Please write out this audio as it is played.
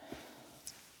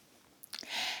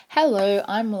Hello,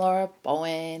 I'm Laura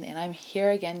Bowen, and I'm here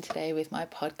again today with my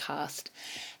podcast,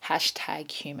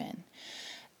 #Human.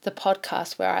 The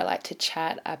podcast where I like to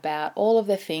chat about all of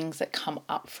the things that come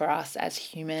up for us as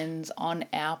humans on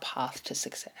our path to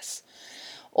success.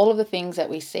 All of the things that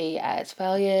we see as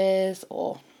failures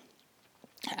or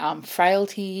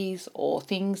frailties or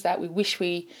things that we wish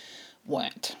we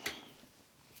weren't.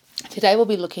 Today we'll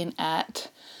be looking at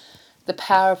the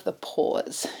power of the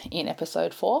pause in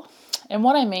episode 4. And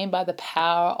what I mean by the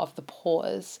power of the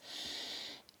pause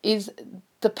is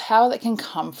the power that can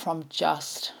come from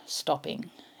just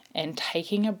stopping and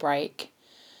taking a break,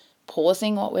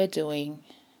 pausing what we're doing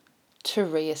to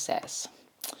reassess.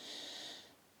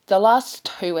 The last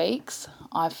 2 weeks,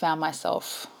 I've found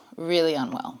myself really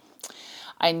unwell.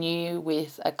 I knew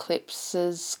with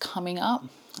eclipses coming up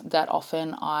that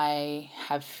often I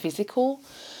have physical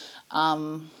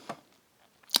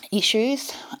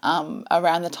issues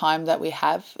around the time that we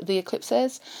have the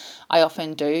eclipses. I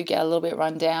often do get a little bit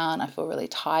run down. I feel really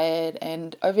tired.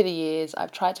 And over the years,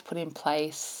 I've tried to put in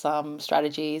place some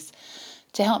strategies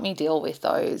to help me deal with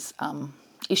those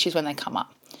issues when they come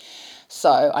up.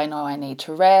 So I know I need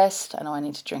to rest. I know I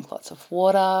need to drink lots of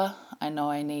water. I know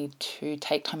I need to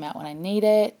take time out when I need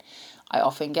it. I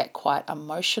often get quite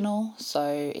emotional,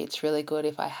 so it's really good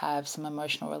if I have some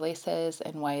emotional releases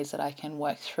and ways that I can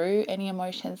work through any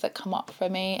emotions that come up for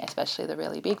me, especially the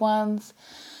really big ones.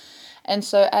 And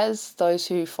so as those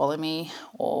who follow me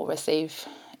or receive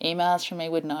emails from me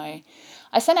would know,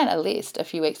 I sent out a list a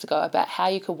few weeks ago about how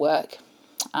you could work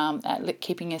at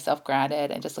keeping yourself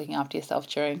grounded and just looking after yourself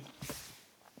during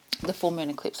the full moon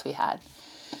eclipse we had.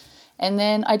 And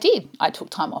then I did. I took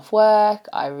time off work.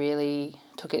 I really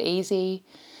took it easy.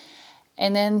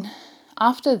 And then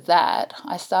after that,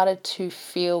 I started to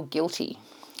feel guilty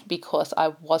because I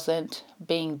wasn't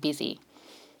being busy.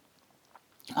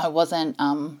 I wasn't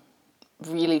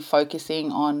really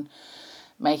focusing on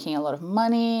making a lot of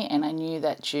money, and I knew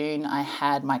that June I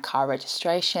had my car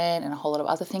registration and a whole lot of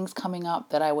other things coming up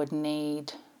that I would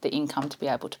need the income to be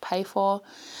able to pay for.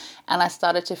 And I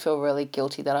started to feel really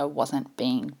guilty that I wasn't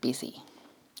being busy.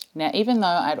 Now, even though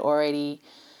I'd already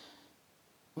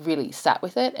really sat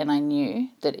with it and I knew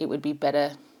that it would be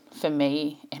better for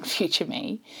me and future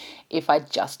me if I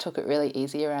just took it really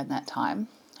easy around that time,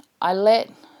 I let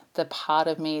the part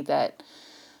of me that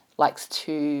likes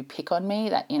to pick on me,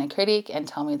 that inner critic, and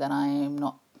tell me that I am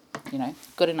not,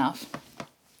 good enough,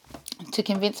 to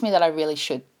convince me that I really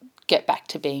should get back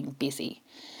to being busy.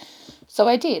 So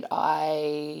I did.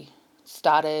 I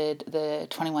started the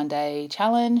 21-day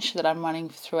challenge that I'm running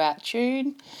throughout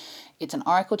June. It's an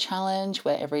Oracle challenge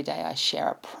where every day I share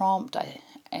a prompt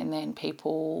and then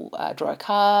people draw a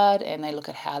card and they look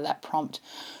at how that prompt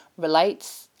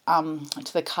relates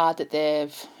to the card that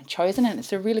they've chosen. And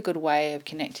it's a really good way of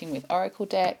connecting with Oracle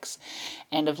decks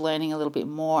and of learning a little bit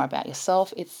more about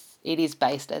yourself. It is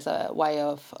based as a way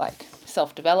of like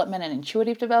self-development and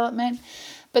intuitive development,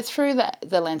 but through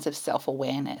the lens of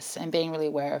self-awareness and being really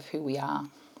aware of who we are.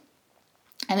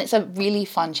 And it's a really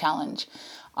fun challenge.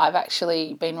 I've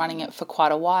actually been running it for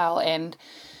quite a while, and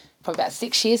probably about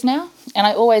 6 years now, and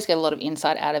I always get a lot of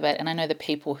insight out of it, and I know the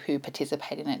people who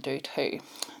participate in it do too.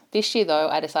 This year though,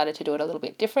 I decided to do it a little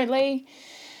bit differently.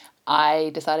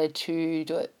 I decided to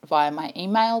do it via my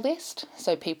email list,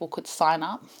 so people could sign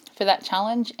up for that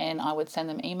challenge and I would send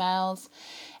them emails,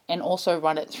 and also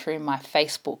run it through my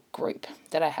Facebook group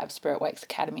that I have, Spirit Wakes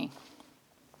Academy.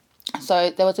 So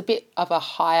there was a bit of a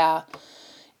higher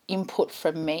input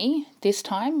from me this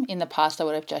time. In the past, I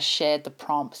would have just shared the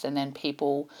prompts, and then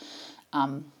people,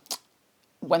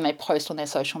 when they post on their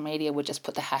social media, would just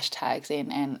put the hashtags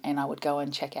in, and I would go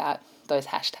and check out those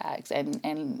hashtags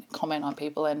and comment on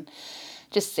people and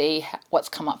just see what's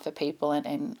come up for people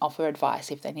and offer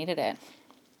advice if they needed it.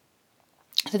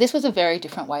 So this was a very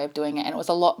different way of doing it, and it was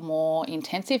a lot more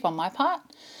intensive on my part.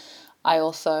 I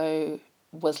also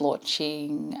was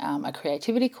launching a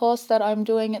creativity course that I'm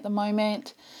doing at the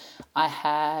moment. I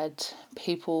had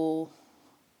people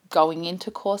going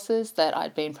into courses that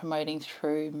I'd been promoting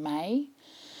through May.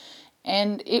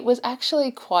 And it was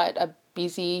actually quite a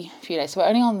busy few days. So we're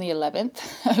only on the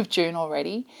 11th of June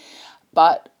already.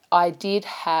 But I did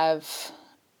have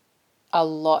a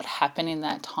lot happen in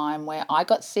that time where I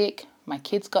got sick, my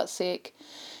kids got sick,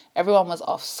 everyone was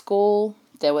off school.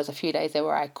 There was a few days there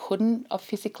where I couldn't have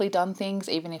physically done things,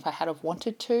 even if I had have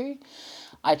wanted to.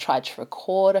 I tried to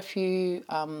record a few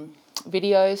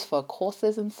videos for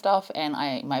courses and stuff, and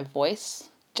my voice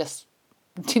just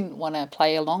didn't want to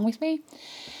play along with me.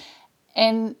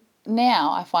 And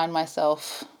now I find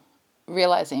myself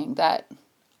realizing that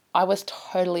I was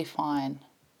totally fine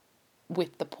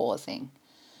with the pausing.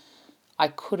 I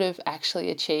could have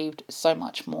actually achieved so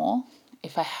much more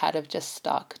if I had have just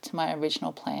stuck to my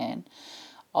original plan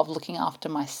of looking after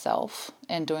myself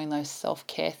and doing those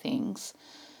self-care things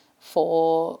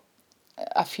for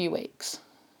a few weeks.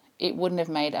 It wouldn't have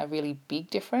made a really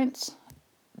big difference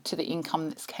to the income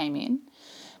that's came in,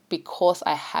 because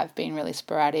I have been really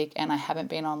sporadic and I haven't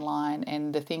been online,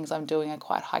 and the things I'm doing are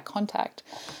quite high contact.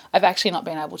 I've actually not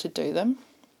been able to do them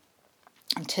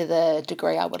to the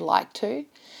degree I would like to.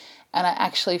 And I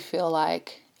actually feel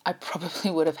like I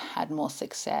probably would have had more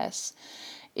success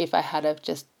if I had have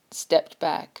just stepped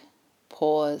back,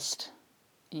 paused,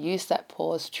 used that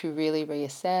pause to really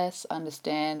reassess,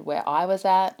 understand where I was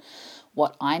at,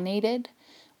 what I needed,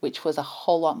 which was a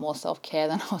whole lot more self-care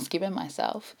than I was giving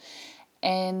myself,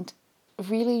 and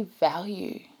really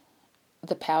value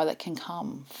the power that can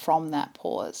come from that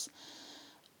pause.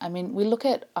 I mean, we look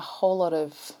at a whole lot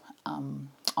of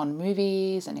on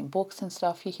movies and in books and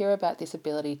stuff, you hear about this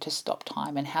ability to stop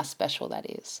time and how special that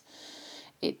is.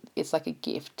 It's like a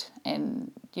gift,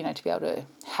 and to be able to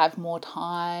have more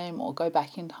time or go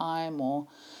back in time, or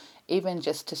even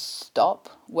just to stop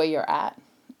where you're at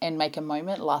and make a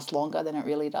moment last longer than it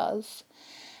really does.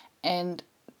 And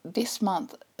this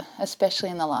month, especially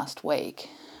in the last week,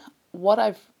 what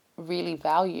I've really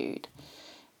valued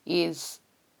is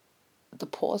the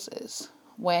pauses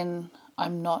when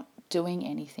I'm not doing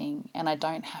anything and I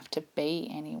don't have to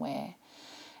be anywhere,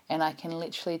 and I can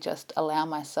literally just allow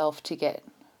myself to get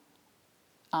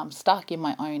stuck in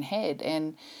my own head,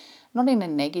 and not in a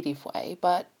negative way,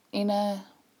 but in a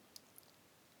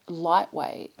light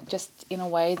way, just in a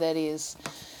way that is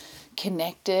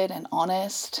connected and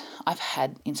honest. I've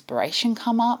had inspiration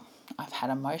come up, I've had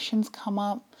emotions come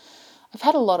up, I've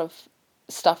had a lot of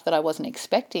stuff that I wasn't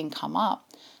expecting come up,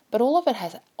 but all of it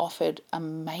has offered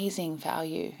amazing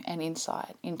value and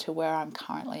insight into where I'm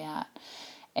currently at,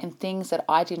 and things that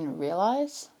I didn't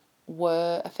realize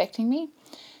were affecting me,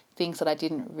 things that I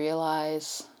didn't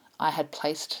realize I had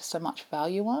placed so much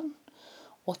value on,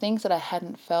 or things that I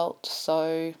hadn't felt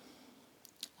so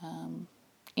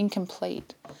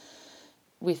incomplete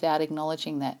without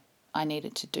acknowledging that I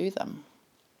needed to do them.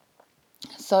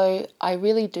 So I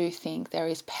really do think there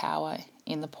is power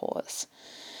in the pause.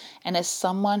 And as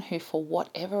someone who, for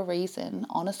whatever reason,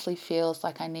 honestly feels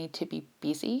like I need to be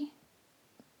busy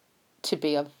to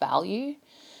be of value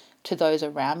to those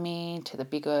around me, to the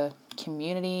bigger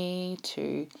community,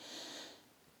 to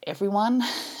everyone,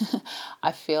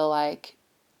 I feel like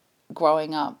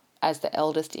growing up as the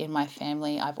eldest in my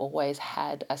family, I've always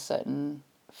had a certain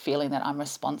feeling that I'm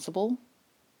responsible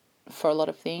for a lot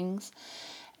of things.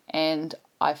 And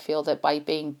I feel that by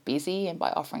being busy and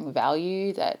by offering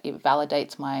value, that it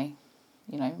validates my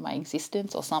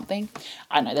existence or something.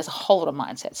 I know there's a whole lot of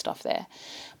mindset stuff there.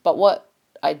 But what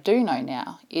I do know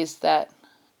now is that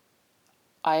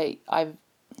I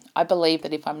believe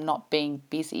that if I'm not being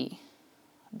busy,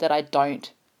 that I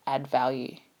don't add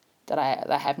value, that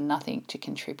I have nothing to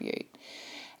contribute.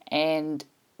 And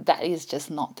that is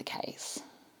just not the case.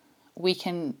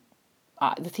 The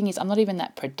thing is, I'm not even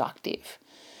that productive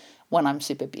when I'm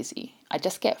super busy. I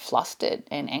just get flustered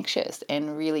and anxious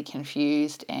and really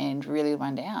confused and really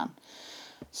run down.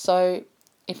 So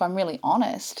if I'm really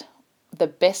honest, the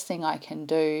best thing I can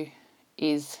do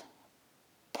is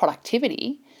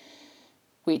productivity,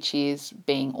 which is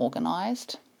being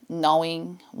organized,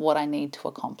 knowing what I need to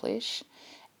accomplish.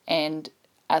 And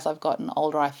as I've gotten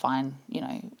older, I find,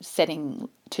 setting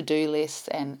to-do lists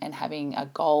and having a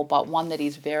goal, but one that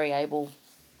is very able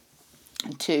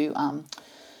to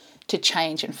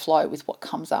change and flow with what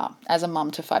comes up. As a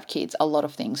mum to 5 kids, a lot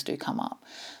of things do come up.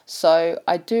 So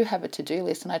I do have a to-do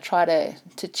list, and I try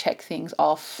to check things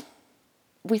off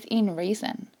within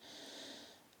reason.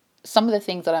 Some of the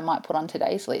things that I might put on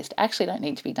today's list actually don't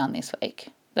need to be done this week.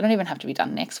 They don't even have to be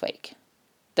done next week.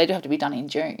 They do have to be done in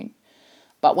June.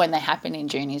 But when they happen in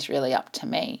June is really up to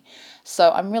me.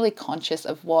 So I'm really conscious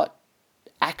of what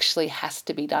actually has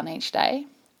to be done each day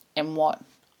and what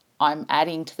I'm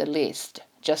adding to the list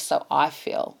just so I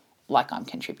feel like I'm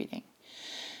contributing.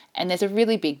 And there's a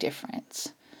really big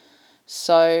difference.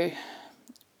 So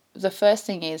the first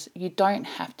thing is, you don't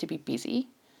have to be busy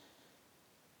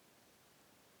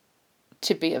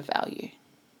to be of value.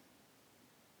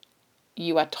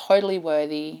 You are totally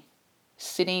worthy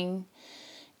sitting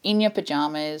in your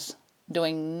pajamas,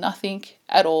 doing nothing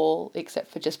at all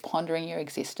except for just pondering your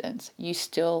existence. You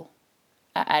still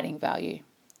are adding value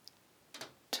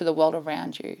to the world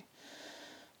around you.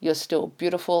 You're still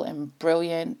beautiful and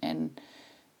brilliant and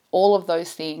all of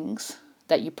those things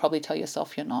that you probably tell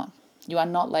yourself you're not. You are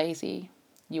not lazy.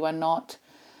 You are not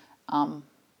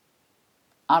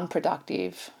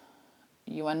unproductive.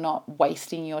 You are not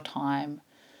wasting your time.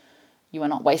 You are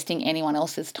not wasting anyone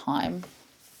else's time.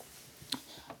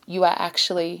 You are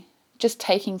actually just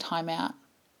taking time out,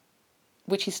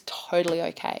 which is totally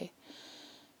okay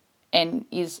and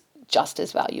is just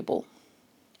as valuable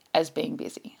as being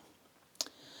busy.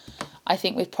 I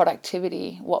think with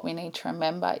productivity, what we need to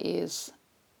remember is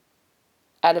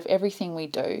out of everything we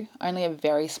do, only a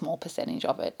very small percentage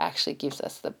of it actually gives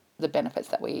us the benefits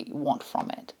that we want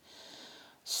from it.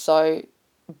 So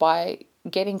by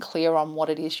getting clear on what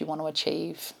it is you want to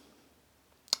achieve,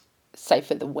 say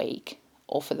for the week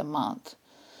or for the month,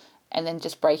 and then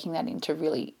just breaking that into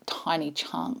really tiny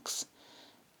chunks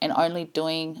and only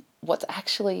doing what's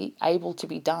actually able to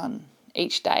be done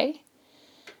each day,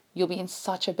 you'll be in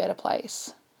such a better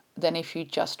place than if you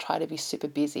just try to be super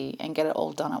busy and get it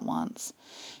all done at once.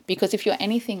 Because if you're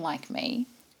anything like me,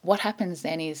 what happens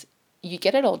then is you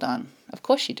get it all done. Of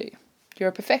course you do. You're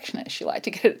a perfectionist. You like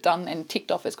to get it done and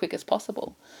ticked off as quick as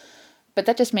possible. But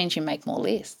that just means you make more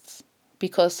lists,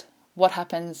 because what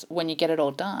happens when you get it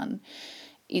all done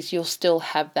is you'll still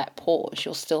have that pause.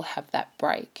 You'll still have that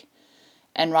break.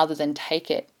 And rather than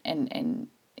take it and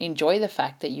enjoy the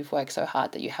fact that you've worked so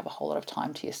hard that you have a whole lot of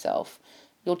time to yourself,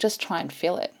 you'll just try and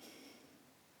fill it.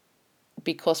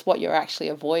 Because what you're actually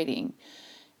avoiding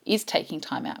is taking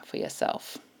time out for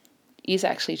yourself, is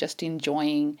actually just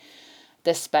enjoying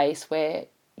the space where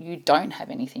you don't have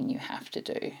anything you have to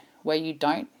do, where you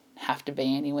don't have to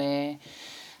be anywhere,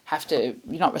 you're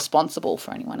not responsible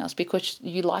for anyone else, because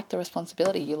you like the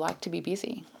responsibility, you like to be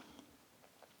busy.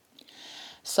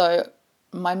 So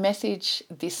my message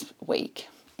this week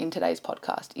in today's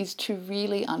podcast is to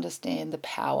really understand the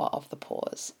power of the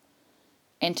pause,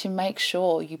 and to make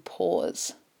sure you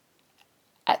pause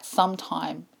at some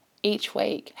time each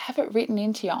week. Have it written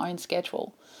into your own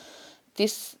schedule.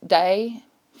 This day,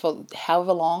 for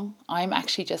however long, I'm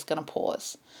actually just going to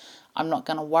pause. I'm not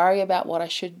going to worry about what I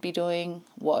should be doing,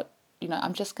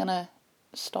 I'm just going to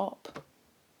stop.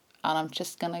 And I'm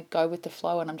just going to go with the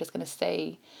flow, and I'm just going to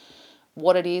see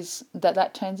what it is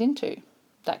that turns into.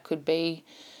 That could be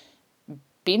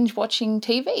binge watching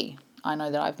TV. I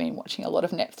know that I've been watching a lot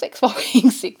of Netflix while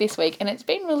being sick this week, and it's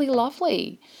been really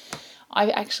lovely. I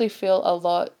actually feel a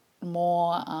lot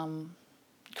more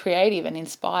creative and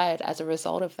inspired as a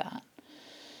result of that.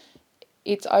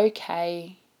 It's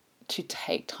okay to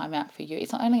take time out for you.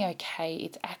 It's not only okay,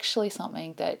 it's actually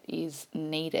something that is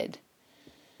needed.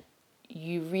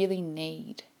 You really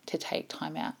need to take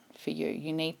time out for you.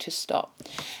 You need to stop.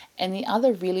 And the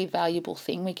other really valuable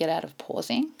thing we get out of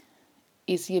pausing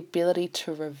is the ability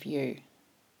to review,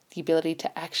 the ability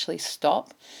to actually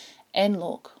stop and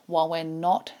look while we're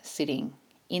not sitting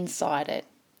inside it,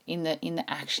 in the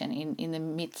action, in the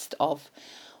midst of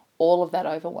all of that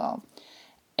overwhelm,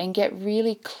 and get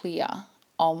really clear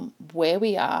on where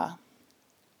we are,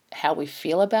 how we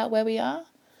feel about where we are,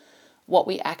 what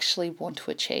we actually want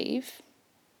to achieve,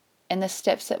 and the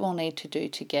steps that we'll need to do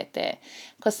to get there.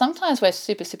 Because sometimes we're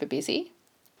super, super busy,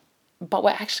 but we're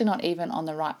actually not even on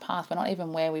the right path. We're not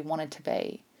even where we wanted to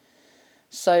be.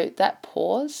 So that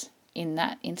pause in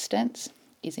that instance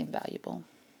is invaluable.